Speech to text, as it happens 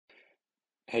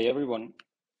Hey everyone,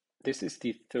 this is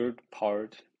the third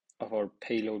part of our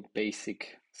Payload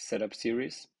Basic Setup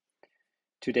series.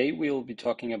 Today we'll be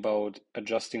talking about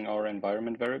adjusting our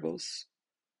environment variables,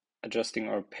 adjusting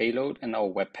our payload, and our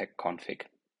Webpack config.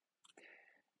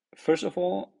 First of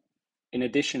all, in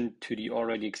addition to the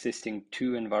already existing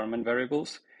 2 environment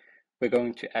variables, we're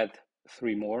going to add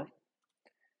 3 more.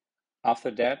 After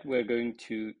that, we're going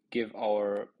to give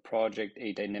our project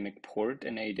a dynamic port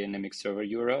and a dynamic server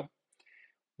URL.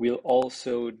 We'll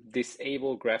also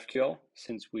disable GraphQL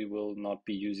since we will not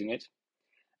be using it.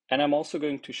 And I'm also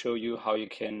going to show you how you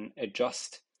can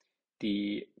adjust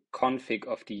the config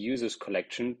of the users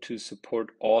collection to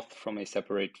support auth from a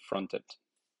separate frontend.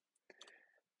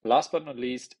 Last but not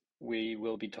least, we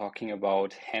will be talking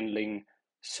about handling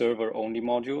server-only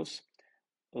modules,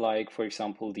 like for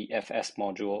example, the FS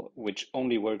module, which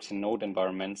only works in node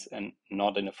environments and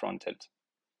not in a frontend.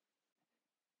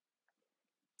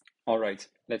 All right,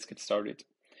 let's get started.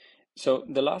 So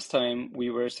the last time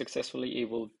we were successfully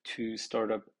able to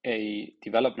start up a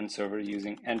development server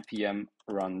using npm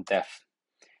run dev.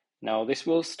 Now this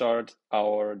will start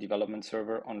our development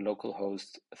server on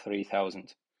localhost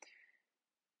 3000.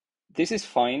 This is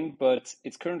fine, but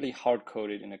it's currently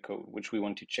hard-coded in a code, which we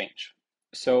want to change.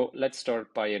 So let's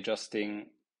start by adjusting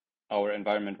our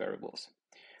environment variables.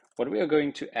 What we are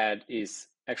going to add is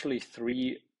actually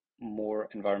 3 more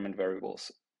environment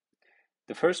variables.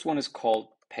 The first one is called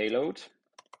payload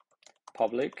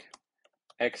public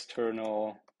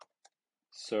external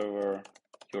server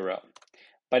URL.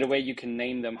 By the way, you can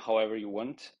name them however you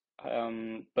want,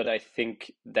 but I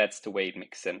think that's the way it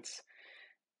makes sense.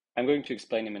 I'm going to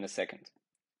explain them in a second.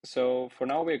 So for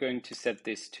now, we're going to set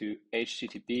this to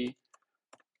HTTP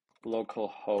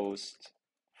localhost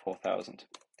 4000.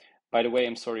 By the way,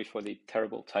 I'm sorry for the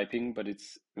terrible typing, but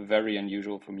it's very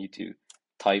unusual for me to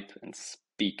type and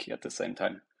speak at the same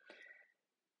time.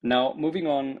 Now, moving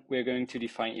on, we're going to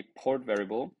define a port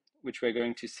variable, which we're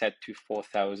going to set to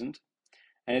 4000.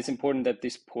 And it's important that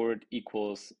this port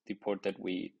equals the port that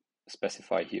we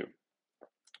specify here.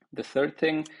 The third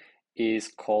thing is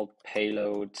called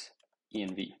payload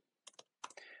env,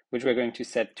 which we're going to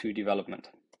set to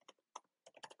development.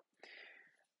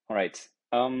 All right.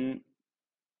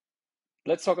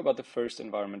 Let's talk about the first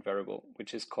environment variable,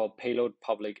 which is called payload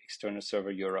public external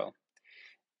server URL.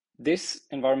 This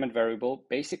environment variable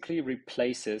basically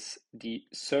replaces the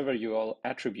server URL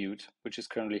attribute, which is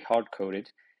currently hard-coded,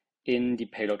 in the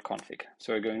payload config.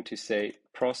 So we're going to say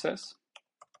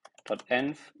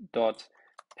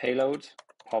process.env.payload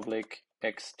public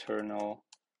external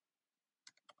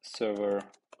server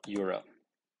URL.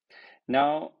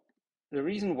 Now, the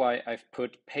reason why I've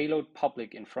put payload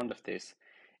public in front of this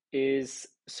is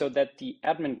so that the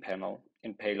admin panel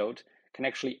in payload can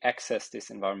actually access this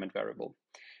environment variable.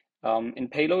 In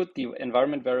Payload, the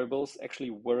environment variables actually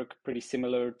work pretty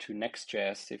similar to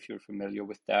Next.js, if you're familiar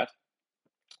with that.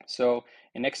 So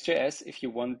in Next.js, if you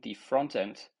want the front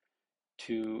end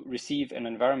to receive an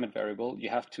environment variable, you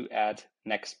have to add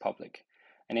next public.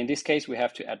 And in this case, we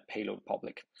have to add payload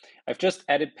public. I've just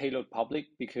added payload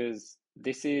public because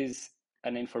this is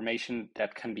an information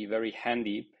that can be very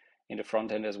handy in the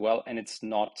front end as well, and it's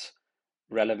not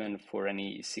relevant for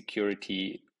any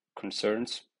security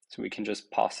concerns. So we can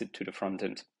just pass it to the front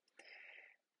end.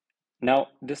 Now,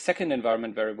 the second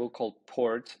environment variable called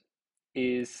port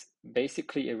is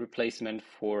basically a replacement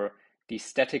for the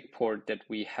static port that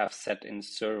we have set in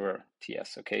server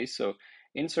TS. Okay, so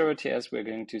in server TS, we're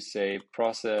going to say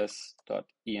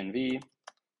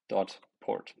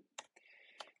process.env.port.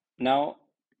 Now,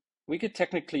 we could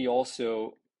technically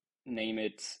also name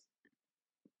it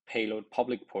payload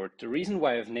public port. The reason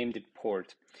why I've named it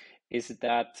port is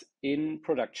that in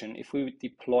production, if we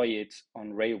deploy it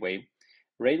on Railway,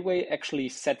 Railway actually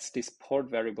sets this port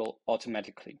variable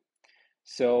automatically.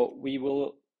 So we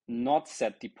will not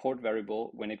set the port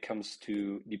variable when it comes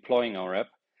to deploying our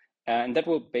app, and that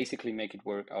will basically make it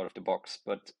work out of the box,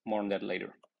 but more on that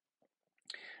later.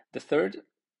 The third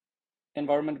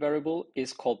environment variable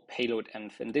is called payload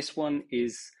env, and this one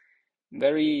is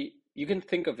you can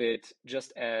think of it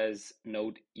just as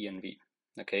node env.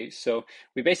 Okay, so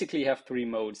we basically have 3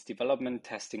 modes: development,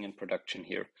 testing, and production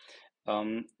here.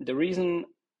 The reason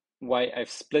why I've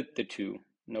split the two,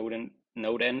 node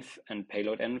env and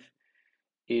payload env,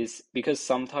 is because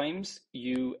sometimes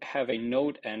you have a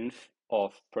node env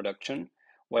of production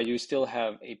while you still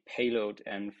have a payload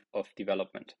env of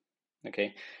development.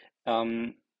 Okay,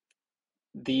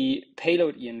 the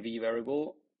payload env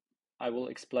variable, I will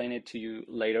explain it to you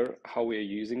later how we are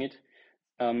using it.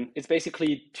 It's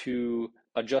basically to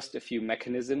adjust a few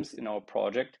mechanisms in our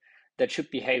project that should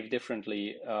behave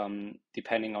differently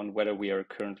depending on whether we are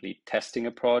currently testing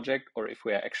a project or if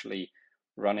we are actually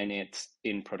running it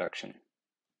in production.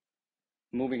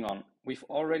 Moving on, we've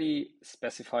already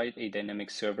specified a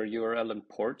dynamic server URL and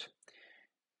port.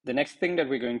 The next thing that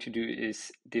we're going to do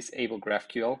is disable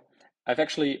GraphQL. I've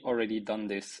actually already done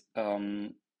this.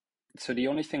 So the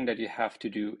only thing that you have to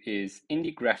do is in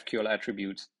the GraphQL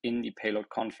attributes in the payload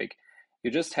config,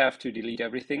 you just have to delete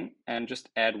everything and just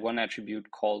add one attribute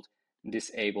called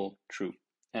disable true.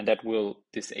 And that will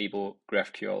disable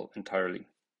GraphQL entirely.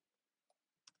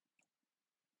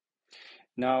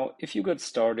 Now, if you got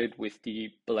started with the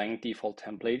blank default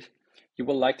template, you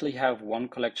will likely have one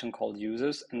collection called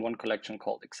users and one collection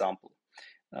called example.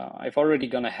 I've already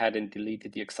gone ahead and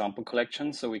deleted the example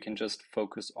collection, so we can just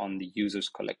focus on the users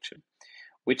collection,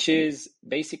 which is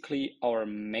basically our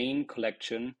main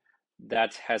collection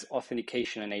that has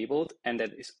authentication enabled and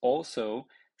that is also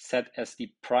set as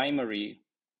the primary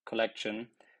collection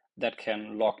that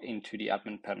can log into the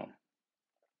admin panel.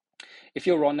 If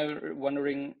you're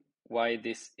wondering why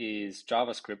this is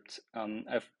JavaScript,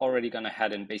 I've already gone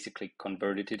ahead and basically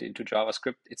converted it into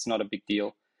JavaScript. It's not a big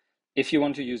deal. If you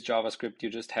want to use JavaScript,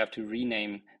 you just have to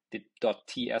rename the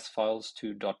 .ts files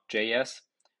to .js,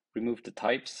 remove the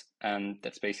types, and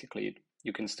that's basically it.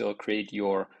 You can still create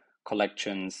your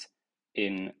collections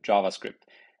in JavaScript.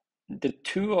 The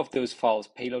two of those files,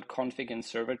 payload config and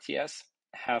server ts,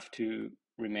 have to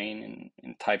remain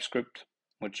in TypeScript,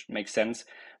 which makes sense.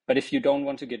 But if you don't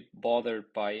want to get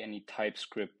bothered by any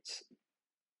TypeScript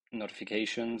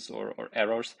notifications or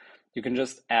errors, you can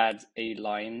just add a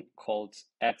line called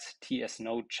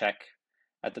 @tsNodeCheck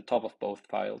at the top of both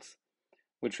files,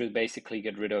 which will basically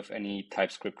get rid of any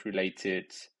TypeScript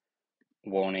related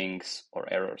warnings or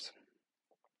errors.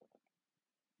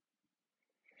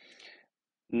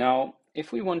 Now,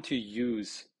 if we want to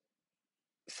use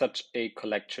such a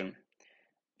collection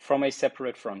from a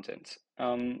separate frontend,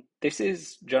 this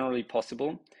is generally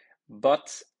possible,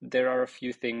 but there are a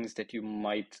few things that you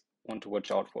might want to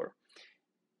watch out for.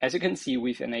 As you can see,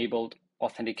 we've enabled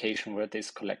authentication with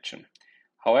this collection.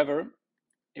 However,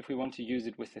 if we want to use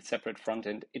it with a separate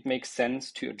frontend, it makes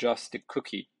sense to adjust the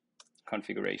cookie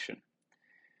configuration.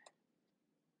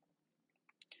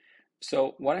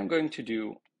 So what I'm going to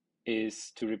do is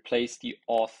to replace the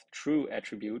auth true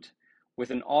attribute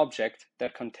with an object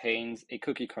that contains a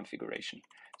cookie configuration.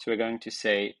 So we're going to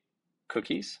say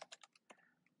cookies,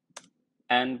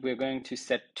 and we're going to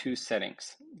set two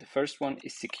settings. The first one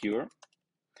is secure,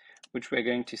 which we're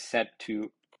going to set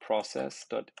to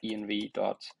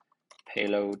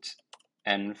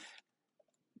process.env.payloadenv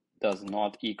does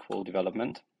not equal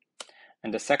development.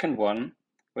 And the second one,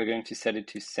 we're going to set it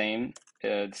to the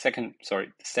second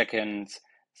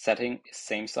setting is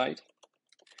same site.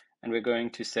 And we're going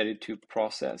to set it to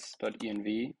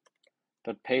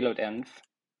process.env.payloadenv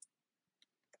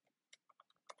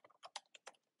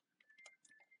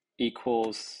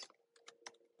equals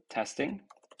testing.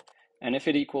 And if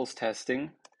it equals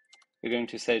testing, we're going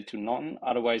to set it to none,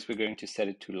 otherwise we're going to set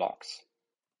it to logs.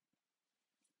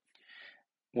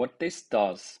 What this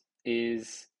does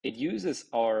is it uses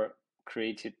our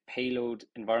created payload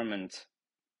environment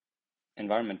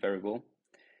variable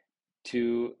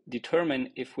to determine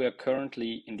if we are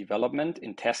currently in development,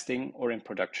 in testing, or in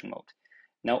production mode.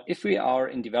 Now, if we are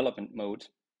in development mode,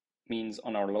 means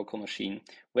on our local machine,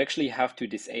 we actually have to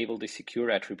disable the secure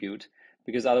attribute,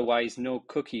 because otherwise no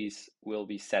cookies will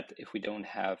be set if we don't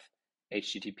have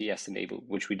HTTPS enabled,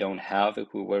 which we don't have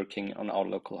if we're working on our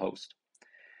local host.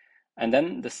 And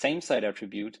then the same site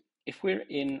attribute, if we're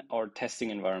in our testing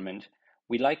environment,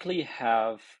 we likely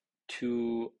have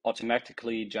two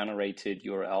automatically generated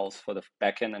URLs for the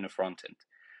backend and the frontend.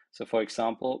 So for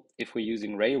example, if we're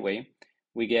using Railway,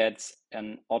 we get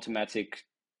an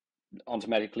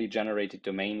automatically generated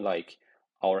domain like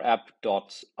our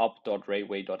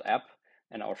app.up.railway.app,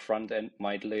 and our frontend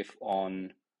might live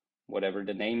on whatever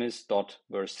the name is,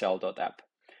 .vercel.app,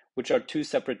 which are two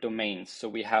separate domains. So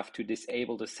we have to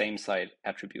disable the same site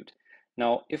attribute.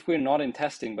 Now, if we're not in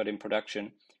testing, but in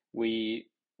production, we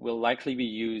will likely be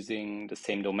using the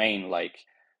same domain like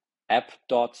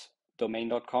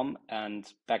app.domain.com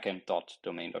and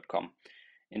backend.domain.com.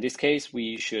 In this case,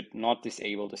 we should not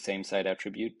disable the same site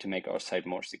attribute to make our site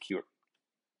more secure.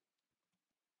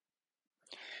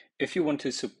 If you want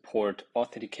to support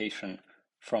authentication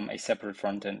from a separate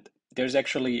frontend, there's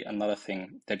actually another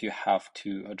thing that you have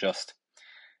to adjust.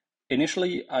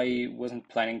 Initially, I wasn't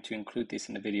planning to include this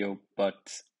in the video,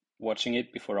 but watching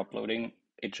it before uploading,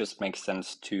 it just makes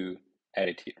sense to add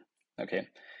it here. Okay,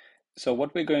 so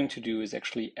what we're going to do is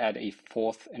actually add a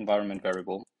fourth environment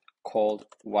variable called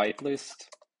whitelist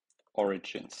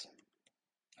origins.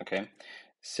 Okay,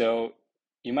 so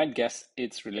you might guess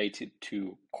it's related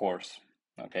to course.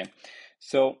 Okay,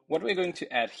 so what we're going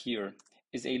to add here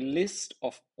is a list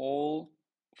of all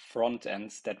front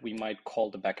ends that we might call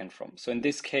the backend from. So in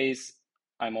this case,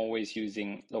 I'm always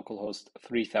using localhost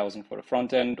 3000 for the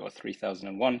front end or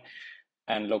 3001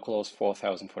 and localhost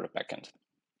 4000 for the backend.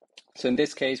 So in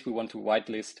this case, we want to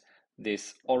whitelist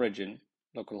this origin,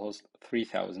 localhost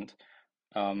 3000,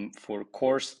 for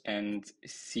course and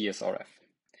CSRF.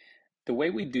 The way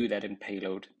we do that in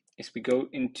Payload is we go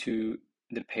into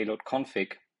the payload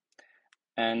config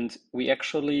and we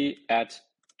actually add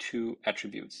two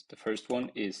attributes. The first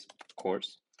one is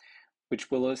course,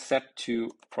 which will set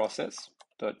to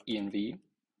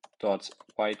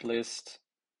process.env.whitelist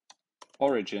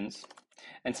origins.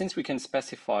 And since we can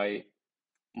specify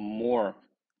more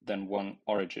than one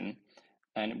origin,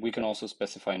 and we can also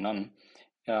specify none,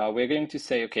 we're going to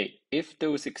say, okay, if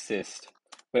those exist,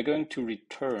 we're going to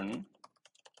return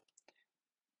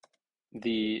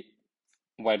the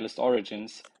whitelist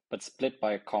origins, but split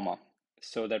by a comma,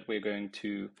 so that we're going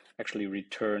to actually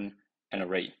return an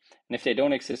array. And if they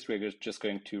don't exist, we're just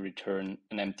going to return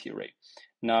an empty array.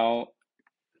 Now,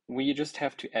 we just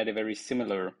have to add a very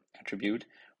similar attribute,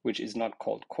 which is not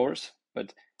called course,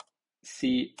 but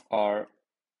CSRF,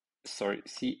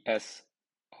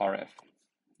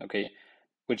 okay,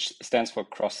 which stands for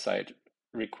cross-site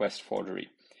request forgery.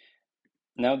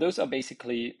 Now, those are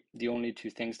basically the only two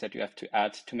things that you have to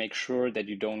add to make sure that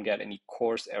you don't get any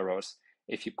course errors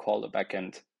if you call a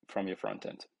backend from your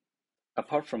frontend.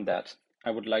 Apart from that,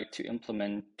 I would like to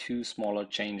implement two smaller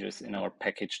changes in our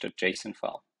package.json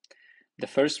file. The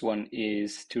first one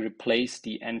is to replace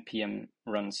the npm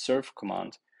run serve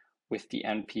command with the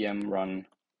npm run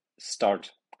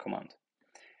start command.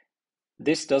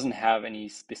 This doesn't have any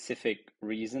specific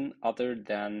reason other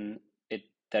than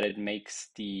that it makes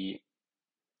the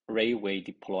Railway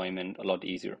deployment a lot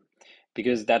easier,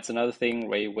 because that's another thing.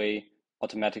 Railway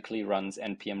automatically runs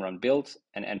npm run build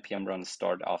and npm run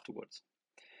start afterwards.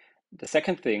 The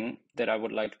second thing that I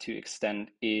would like to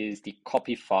extend is the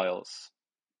copy files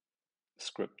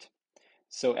script.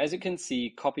 So as you can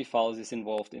see, copy files is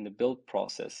involved in the build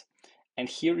process, and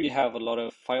here you have a lot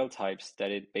of file types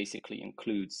that it basically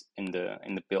includes in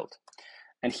the build.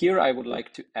 And here I would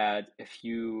like to add a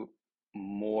few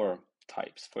more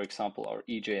types. For example, our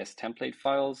EJS template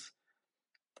files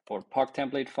or POC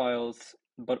template files,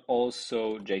 but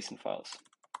also JSON files.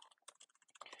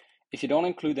 If you don't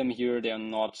include them here, they are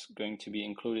not going to be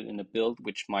included in the build,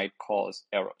 which might cause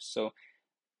errors. So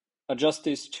adjust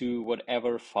this to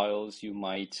whatever files you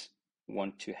might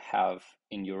want to have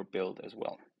in your build as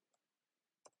well.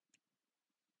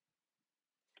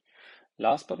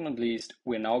 Last but not least,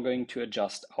 we're now going to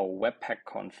adjust our Webpack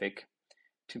config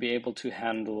to be able to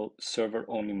handle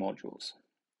server-only modules.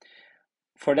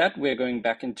 For that, we're going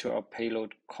back into our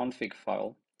payload config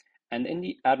file, and in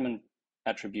the admin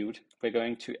attribute, we're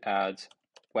going to add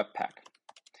Webpack.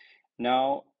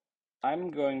 Now, I'm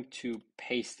going to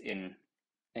paste in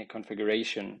a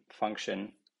configuration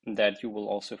function that you will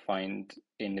also find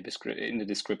in the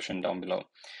description down below.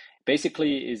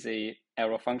 Basically is a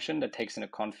arrow function that takes in a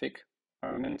config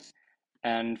environment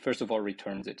and first of all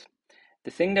returns it.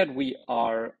 The thing that we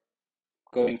are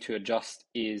going to adjust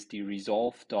is the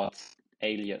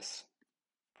resolve.alias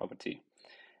property.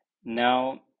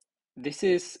 Now, this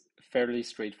is fairly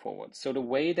straightforward. So the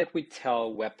way that we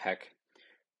tell Webpack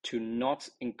to not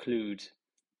include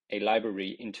a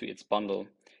library into its bundle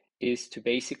is to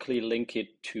basically link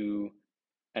it to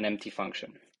an empty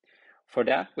function. For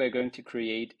that, we're going to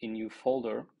create a new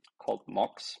folder called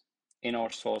mocks in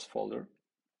our source folder.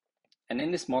 And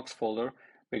in this mocks folder,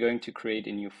 we're going to create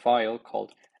a new file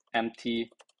called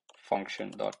empty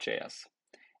function.js.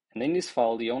 And in this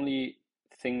file, the only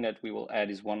thing that we will add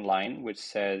is one line, which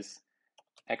says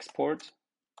export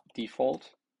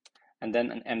default, and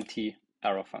then an empty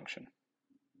arrow function.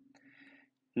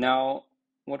 Now,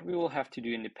 what we will have to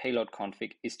do in the payload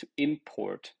config is to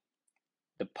import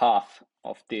the path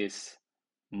of this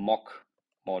mock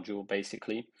module,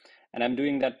 basically. And I'm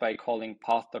doing that by calling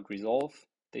path.resolve,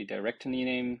 the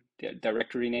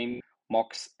directory name,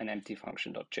 mocks, and empty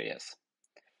function.js.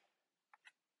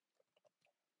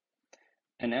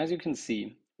 And as you can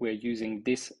see, we're using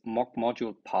this mock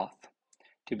module path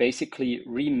to basically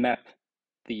remap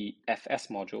the FS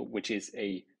module, which is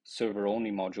a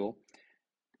server-only module,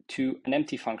 to an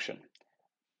empty function.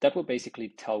 That will basically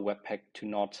tell Webpack to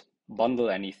not bundle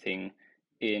anything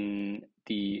in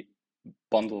the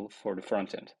bundle for the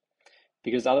front end.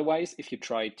 Because otherwise, if you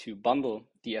try to bundle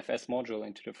the FS module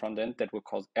into the front end, that will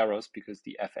cause errors because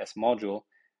the FS module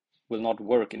will not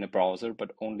work in a browser,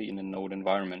 but only in a Node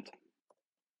environment.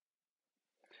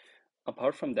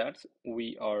 Apart from that,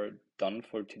 we are done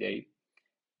for today.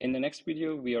 In the next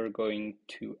video, we are going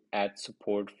to add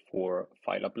support for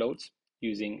file uploads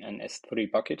using an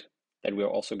S3 bucket that we're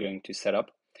also going to set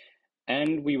up.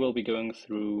 And we will be going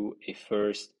through a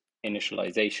first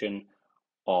initialization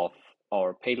of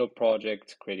our payload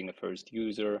project, creating a first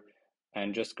user,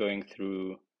 and just going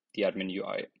through the admin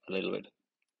UI a little bit.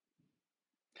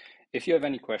 If you have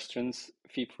any questions,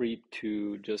 feel free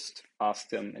to just ask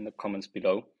them in the comments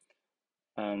below.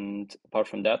 And apart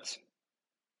from that,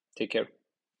 take care.